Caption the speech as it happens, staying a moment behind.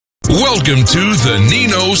Welcome to the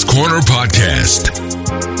Nino's Corner podcast.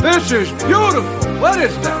 This is beautiful. What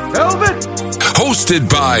is that, velvet? Hosted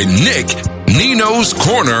by Nick, Nino's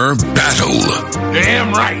Corner Battle.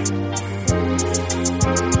 Damn right.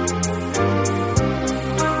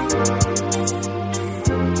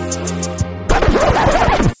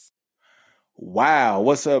 Wow,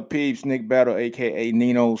 what's up, peeps? Nick Battle, aka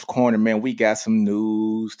Nino's Corner. Man, we got some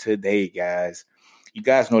news today, guys. You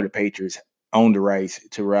guys know the Patriots owned the rights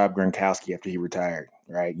to Rob Gronkowski after he retired,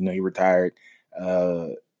 right? You know, he retired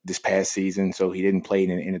this past season, so he didn't play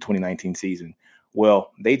in the 2019 season.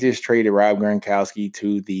 Well, they just traded Rob Gronkowski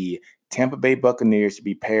to the Tampa Bay Buccaneers to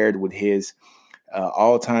be paired with his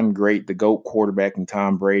all-time great, the GOAT quarterback, and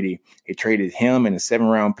Tom Brady. They traded him and a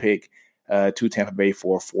 7th-round pick to Tampa Bay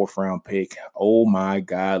for a 4th-round pick. Oh, my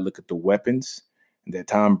God, look at the weapons that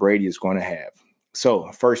Tom Brady is going to have.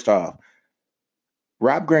 So, first off,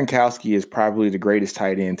 Rob Gronkowski is probably the greatest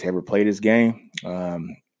tight end to ever play this game.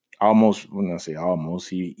 Almost, when I say almost,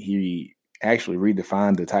 he actually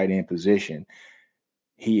redefined the tight end position.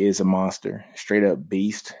 He is a monster, straight up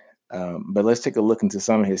beast. But let's take a look into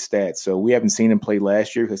some of his stats. So we haven't seen him play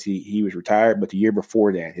last year because he was retired, but the year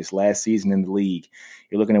before that, his last season in the league,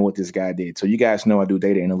 you're looking at what this guy did. So you guys know I do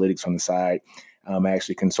data analytics on the side. I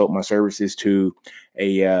actually consult my services to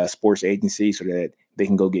a sports agency so that they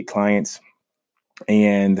can go get clients.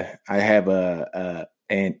 And I have an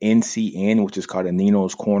NCN, which is called a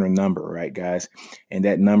Nino's Corner number, right, guys? And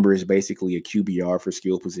that number is basically a QBR for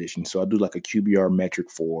skill position. So I do like a QBR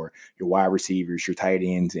metric for your wide receivers, your tight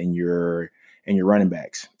ends, and your running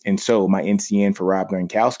backs. And so my NCN for Rob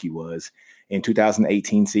Gronkowski was in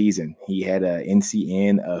 2018 season, he had an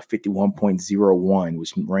NCN of 51.01,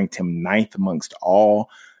 which ranked him 9th amongst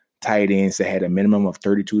all tight ends that had a minimum of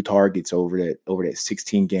 32 targets over that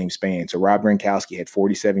 16-game span. So Rob Gronkowski had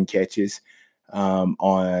 47 catches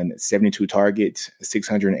on 72 targets,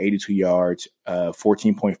 682 yards,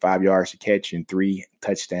 14.5 yards to catch, and 3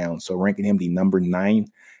 touchdowns. So ranking him the number 9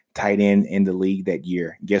 tight end in the league that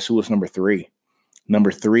year. Guess who was number 3?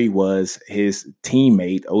 Number 3 was his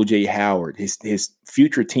teammate, O.J. Howard, his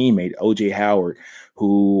future teammate, O.J. Howard,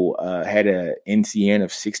 who had an NCN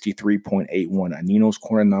of 63.81, a Nino's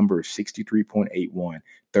Corner number of 63.81,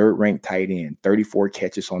 3rd-ranked tight end, 34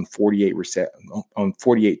 catches on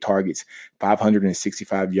 48 targets,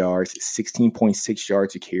 565 yards, 16.6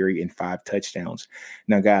 yards to carry, and 5 touchdowns.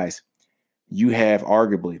 Now, guys, you have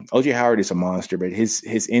arguably O.J. Howard is a monster, but his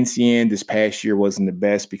NCN this past year wasn't the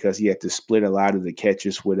best because he had to split a lot of the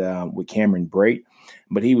catches with Cameron Brate,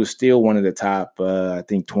 but he was still one of the top, I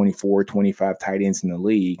think 24, 25 tight ends in the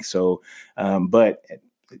league. So, but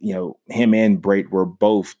you know, him and Brate were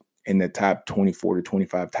both in the top 24 to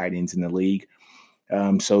 25 tight ends in the league.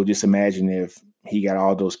 So just imagine if he got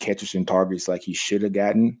all those catches and targets like he should have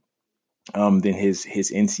gotten. Then his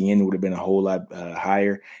NCN would have been a whole lot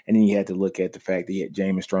higher. And then you had to look at the fact that he had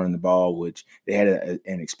Jameis throwing the ball, which they had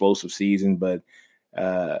an explosive season. But,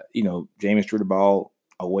 you know, Jameis threw the ball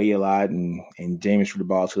away a lot and Jameis threw the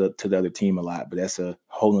ball to the other team a lot. But that's a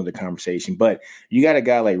whole nother conversation. But you got a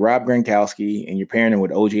guy like Rob Gronkowski and you're pairing him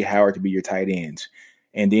with O.J. Howard to be your tight ends.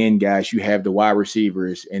 And then, guys, you have the wide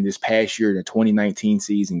receivers. And this past year, the 2019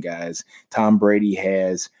 season, guys, Tom Brady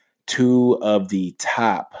has 2 of the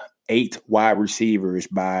top 8 wide receivers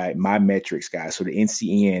by my metrics, guys. So the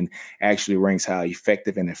NCN actually ranks how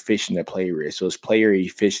effective and efficient a player is. So it's player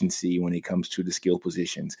efficiency when it comes to the skill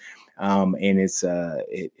positions. And it's a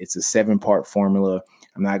 7-part formula.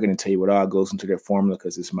 I'm not going to tell you what all goes into that formula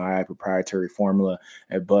because it's my proprietary formula.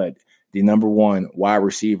 But the number 1 wide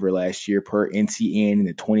receiver last year per NCN in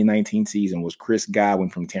the 2019 season was Chris Godwin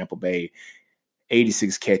from Tampa Bay.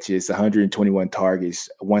 86 catches, 121 targets,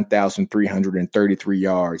 1,333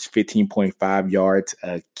 yards, 15.5 yards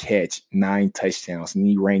a catch, 9 touchdowns. And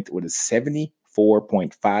he ranked with a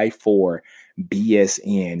 74.54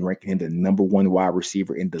 BSN, ranking him the number 1 wide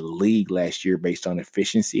receiver in the league last year based on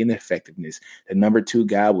efficiency and effectiveness. The number 2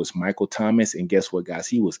 guy was Michael Thomas. And guess what, guys?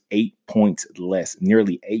 He was 8 points less,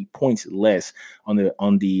 nearly 8 points less on the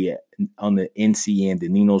NCN, the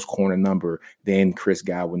Nino's Corner number, than Chris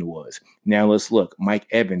Godwin was. Now let's look. Mike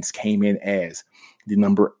Evans came in as the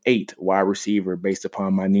number 8 wide receiver based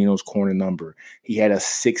upon my Nino's Corner number. He had a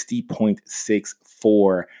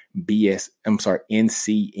 60.64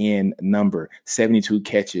 NCN number,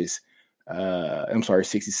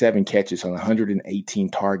 67 catches on 118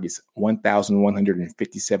 targets,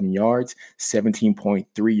 1,157 yards,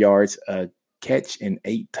 17.3 yards a catch, and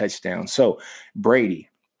 8 touchdowns. So Brady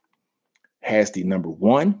has the number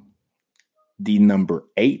 1, the number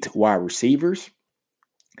 8 wide receivers.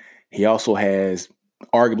 He also has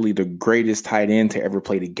arguably the greatest tight end to ever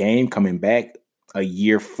play the game, coming back a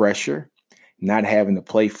year fresher, not having to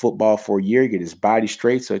play football for a year, get his body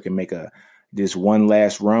straight so he can make this one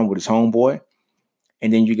last run with his homeboy.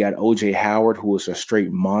 And then you got O.J. Howard, who is a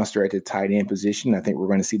straight monster at the tight end position. I think we're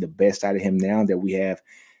going to see the best out of him now that we have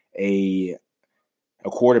a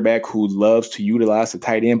quarterback who loves to utilize the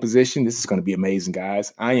tight end position. This is going to be amazing,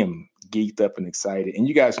 guys. I am geeked up and excited. And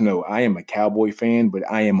you guys know I am a Cowboy fan, but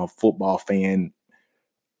I am a football fan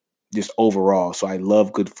just overall. So I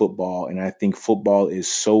love good football, and I think football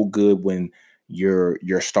is so good when your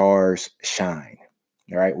stars shine.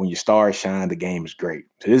 All right, when your stars shine, the game is great.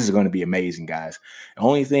 So this is going to be amazing, guys. The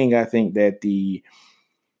only thing I think that the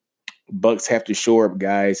Bucs have to shore up,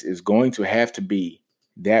 guys, is going to have to be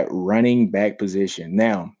that running back position.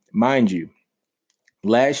 Now, mind you,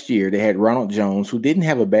 last year they had Ronald Jones, who didn't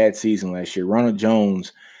have a bad season last year. Ronald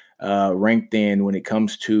Jones ranked in when it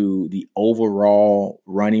comes to the overall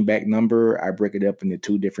running back number. I break it up into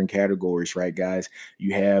two different categories, right, guys?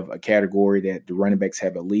 You have a category that the running backs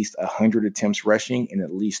have at least 100 attempts rushing and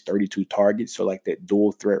at least 32 targets, so like that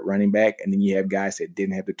dual threat running back. And then you have guys that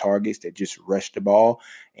didn't have the targets, that just rushed the ball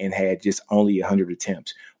and had just only 100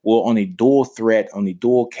 attempts. Well, on a dual threat, on the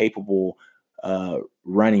dual capable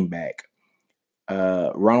running back,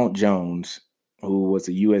 Ronald Jones, who was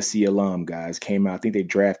a USC alum, guys, came out. I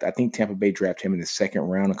think Tampa Bay drafted him in the second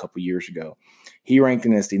round a couple years ago. He ranked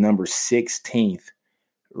in as the number 16th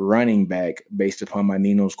running back based upon my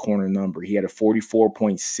Nino's Corner number. He had a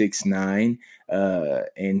 44.69.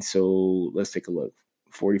 And so let's take a look.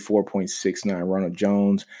 44.69. Ronald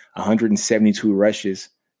Jones, 172 rushes,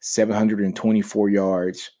 724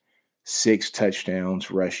 yards, 6 touchdowns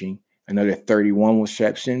rushing, another 31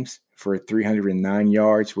 receptions for 309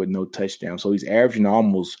 yards with no touchdown. So he's averaging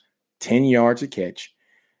almost 10 yards a catch.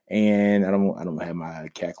 And I don't have my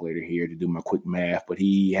calculator here to do my quick math, but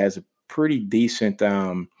he has a pretty decent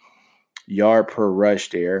yard per rush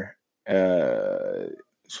there.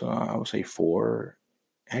 So I would say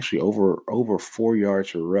over 4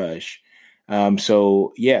 yards per rush.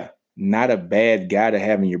 So yeah, not a bad guy to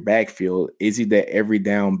have in your backfield. Is he that every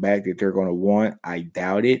down back that they're going to want? I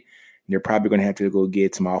doubt it. They're probably going to have to go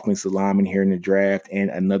get some offensive linemen here in the draft and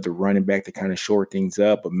another running back to kind of shore things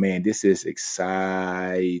up. But, man, this is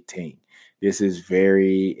exciting. This is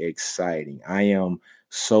very exciting. I am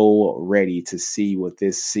so ready to see what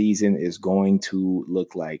this season is going to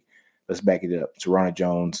look like. Let's back it up. It's Ronald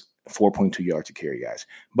Jones, 4.2 yards to carry, guys.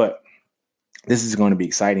 But this is going to be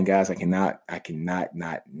exciting, guys. I cannot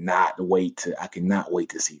wait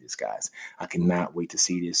to see this, guys. I cannot wait to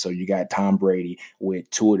see this. So you got Tom Brady with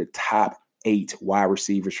 2 of the top 8 wide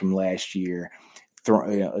receivers from last year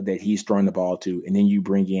that he's throwing the ball to. And then you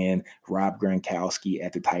bring in Rob Gronkowski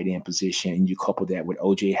at the tight end position, and you couple that with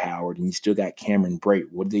O.J. Howard, and you still got Cameron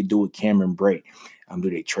Brate. What do they do with Cameron Brate?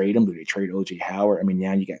 Do they trade him? Do they trade O.J. Howard? I mean,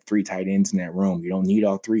 now you got 3 tight ends in that room. You don't need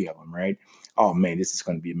all 3 of them, right? Oh, man, this is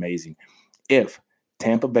going to be amazing. If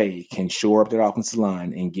Tampa Bay can shore up their offensive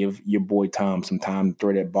line and give your boy Tom some time to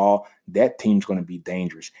throw that ball, that team's going to be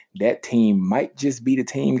dangerous. That team might just be the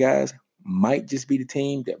team, guys. Might just be the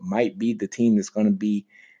team that might be the team that's going to be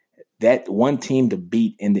that one team to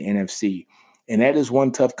beat in the NFC. And that is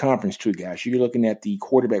one tough conference too, guys. You're looking at the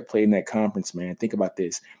quarterback play in that conference, man. Think about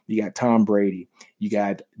this. You got Tom Brady. You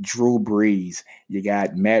got Drew Brees. You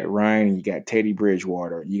got Matt Ryan. And you got Teddy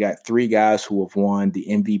Bridgewater. You got 3 guys who have won the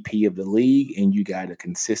MVP of the league, and you got a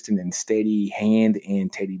consistent and steady hand in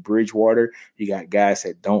Teddy Bridgewater. You got guys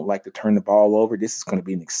that don't like to turn the ball over. This is going to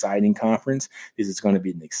be an exciting conference. This is going to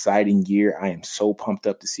be an exciting year. I am so pumped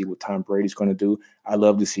up to see what Tom Brady's going to do. I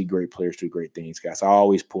love to see great players do great things, guys. I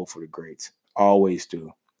always pull for the greats. Always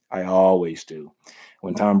do. I always do.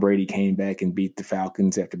 When Tom Brady came back and beat the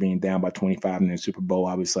Falcons after being down by 25 in the Super Bowl,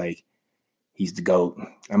 I was like, he's the GOAT.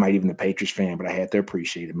 I'm not even a Patriots fan, but I had to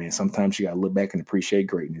appreciate it, man. Sometimes you got to look back and appreciate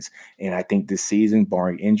greatness. And I think this season,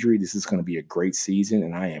 barring injury, this is going to be a great season.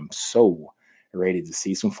 And I am so ready to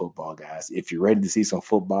see some football, guys. If you're ready to see some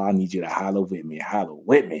football, I need you to holler with me. Holler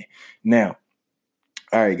with me. Now,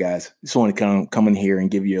 all right, guys, just want to come in here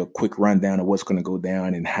and give you a quick rundown of what's going to go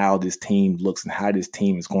down and how this team looks and how this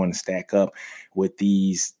team is going to stack up with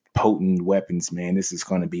these potent weapons, man. This is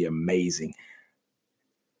going to be amazing.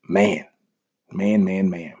 Man.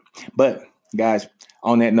 But, guys,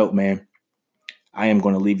 on that note, man, I am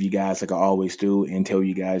going to leave you guys like I always do and tell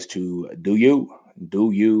you guys to do you.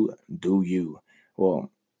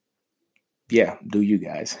 Well, yeah, do you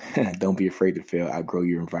guys. Don't be afraid to fail. Outgrow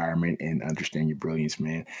your environment and understand your brilliance,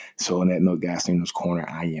 man. So on that note, guys, Nino's Corner,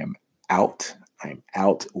 I am out. I'm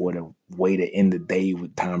out. What a way to end the day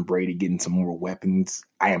with Tom Brady getting some more weapons.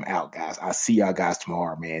 I am out, guys. I'll see y'all guys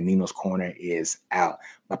tomorrow, man. Nino's Corner is out.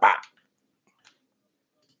 Bye-bye.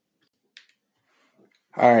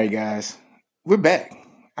 All right, guys. We're back.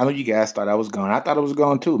 I know you guys thought I was gone. I thought I was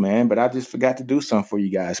gone too, man, but I just forgot to do something for you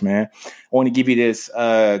guys, man. I want to give you this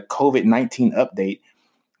COVID-19 update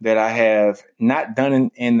that I have not done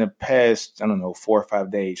in the past, 4 or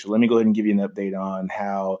 5 days. So let me go ahead and give you an update on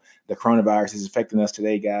how the coronavirus is affecting us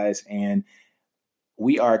today, guys. And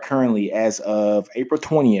we are currently, as of April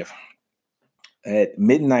 20th, at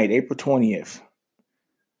midnight, April 20th,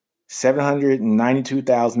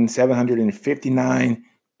 792,759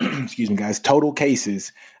 excuse me, guys, total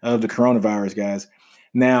cases of the coronavirus, guys.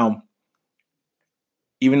 Now,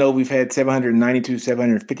 even though we've had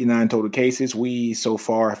 759 total cases, we so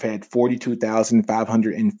far have had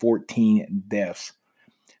 42,514 deaths,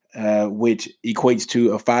 which equates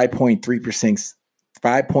to a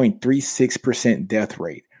 5.36% death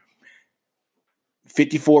rate.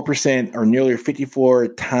 54% or nearly 54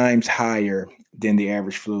 times higher than the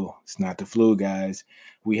average flu. It's not the flu, guys.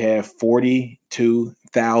 We have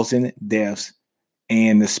 42,000 deaths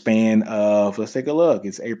in the span of, let's take a look.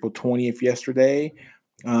 It's April 20th yesterday.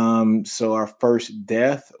 So our first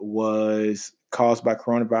death was caused by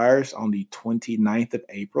coronavirus on the 29th of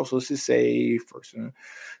April. So let's just say first.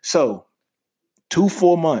 So 2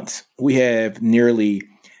 full months, we have nearly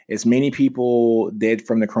as many people dead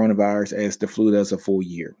from the coronavirus as the flu does a full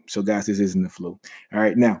year. So guys, this isn't the flu. All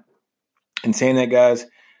right. Now, in saying that, guys,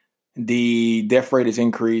 the death rate has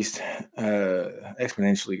increased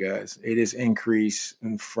exponentially, guys. It has increased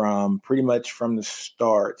from pretty much from the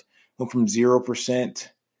start. Went from 0%,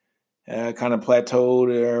 kind of plateaued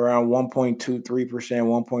around 1.23%,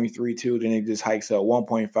 1.32. Then it just hikes up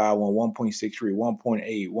 1.51, 1.63,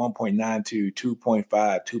 1.8, 1.92,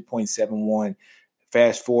 2.5, 2.71.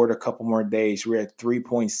 Fast forward a couple more days, we're at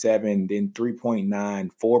 3.7, then 3.9,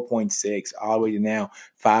 4.6, all the way to now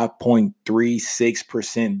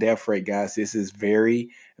 5.36% death rate, guys. This is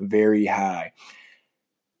very, very high.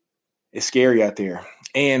 It's scary out there.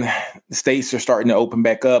 And the states are starting to open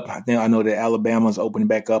back up. I know that Alabama's opening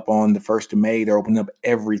back up on the 1st of May. They're opening up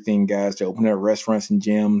everything, guys. They're opening up restaurants and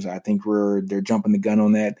gyms. I think they're jumping the gun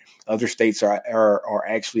on that. Other states are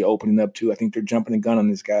actually opening up too. I think they're jumping the gun on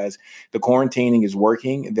this, guys. The quarantining is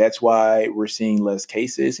working. That's why we're seeing less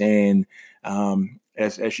cases. And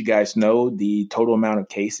as you guys know, the total amount of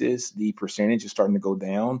cases, the percentage is starting to go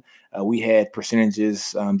down. We had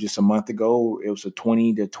percentages just a month ago. It was a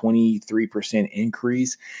 20 to 23%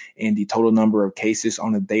 increase in the total number of cases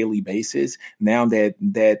on a daily basis. Now that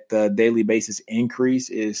daily basis increase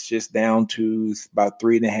is just down to about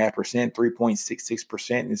 3.5%,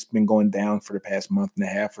 3.66%. And it's been going down for the past month and a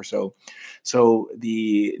half or so. So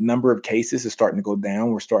the number of cases is starting to go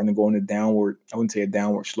down. We're starting to go in a downward, I wouldn't say a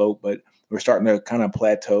downward slope, but we're starting to kind of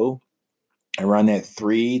plateau around that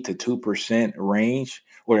 3 to 2% range,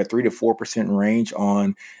 or the 3 to 4% range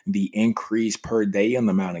on the increase per day on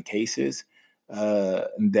the amount of cases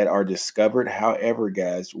that are discovered. However,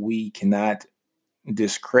 guys, we cannot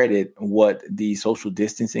discredit what the social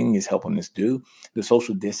distancing is helping us do. The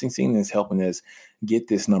social distancing is helping us get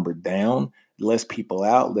this number down. Less people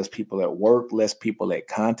out, less people at work, less people at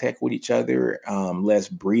contact with each other, less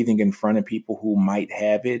breathing in front of people who might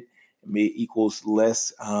have it. It equals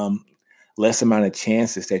less amount of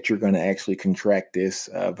chances that you're going to actually contract this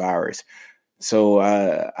virus. So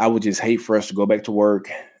I would just hate for us to go back to work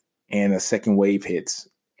and a second wave hits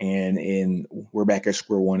and we're back at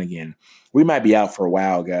square one again. We might be out for a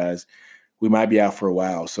while, guys. We might be out for a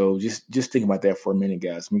while. So just think about that for a minute,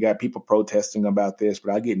 guys. We got people protesting about this,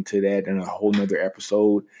 but I'll get into that in a whole nother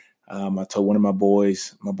episode. I told one of my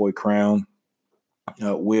boys, my boy Crown,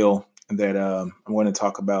 Will, that I'm going to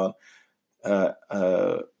talk about the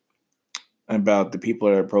people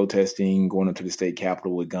that are protesting, going up to the state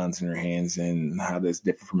capitol with guns in their hands, and how that's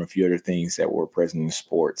different from a few other things that were present in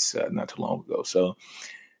sports not too long ago. So,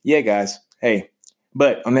 yeah, guys. Hey,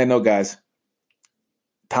 but on that note, guys,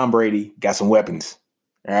 Tom Brady got some weapons.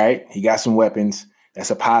 All right, he got some weapons.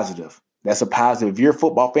 That's a positive. That's a positive. If you're a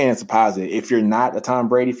football fan, it's a positive. If you're not a Tom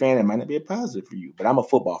Brady fan, it might not be a positive for you. But I'm a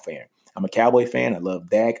football fan. I'm a Cowboy fan. I love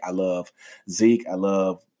Dak. I love Zeke. I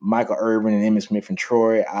love Michael Irvin and Emmitt Smith and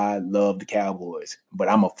Troy. I love the Cowboys. But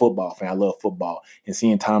I'm a football fan. I love football. And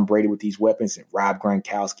seeing Tom Brady with these weapons and Rob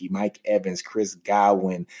Gronkowski, Mike Evans, Chris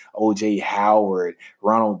Godwin, O.J. Howard,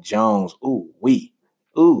 Ronald Jones. Ooh, wee.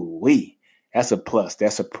 That's a plus.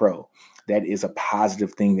 That's a pro. that is a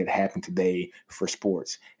positive thing that happened today for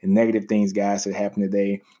sports. And negative things, guys, that happened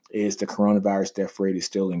today is the coronavirus death rate is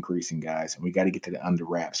still increasing, guys. And we got to get to the under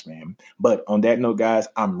wraps, man. But on that note, guys,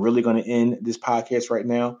 I'm really going to end this podcast right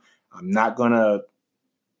now. I'm not going to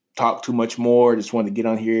talk too much more. Just wanted to get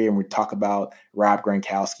on here and we talk about Rob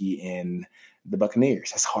Gronkowski and the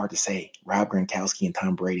Buccaneers. That's hard to say. Rob Gronkowski and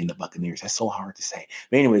Tom Brady and the Buccaneers. That's so hard to say.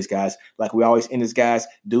 But anyways, guys, like we always end this, guys,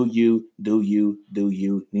 do you.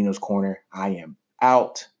 Nino's Corner. I am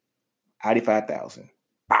out. Audi 5000.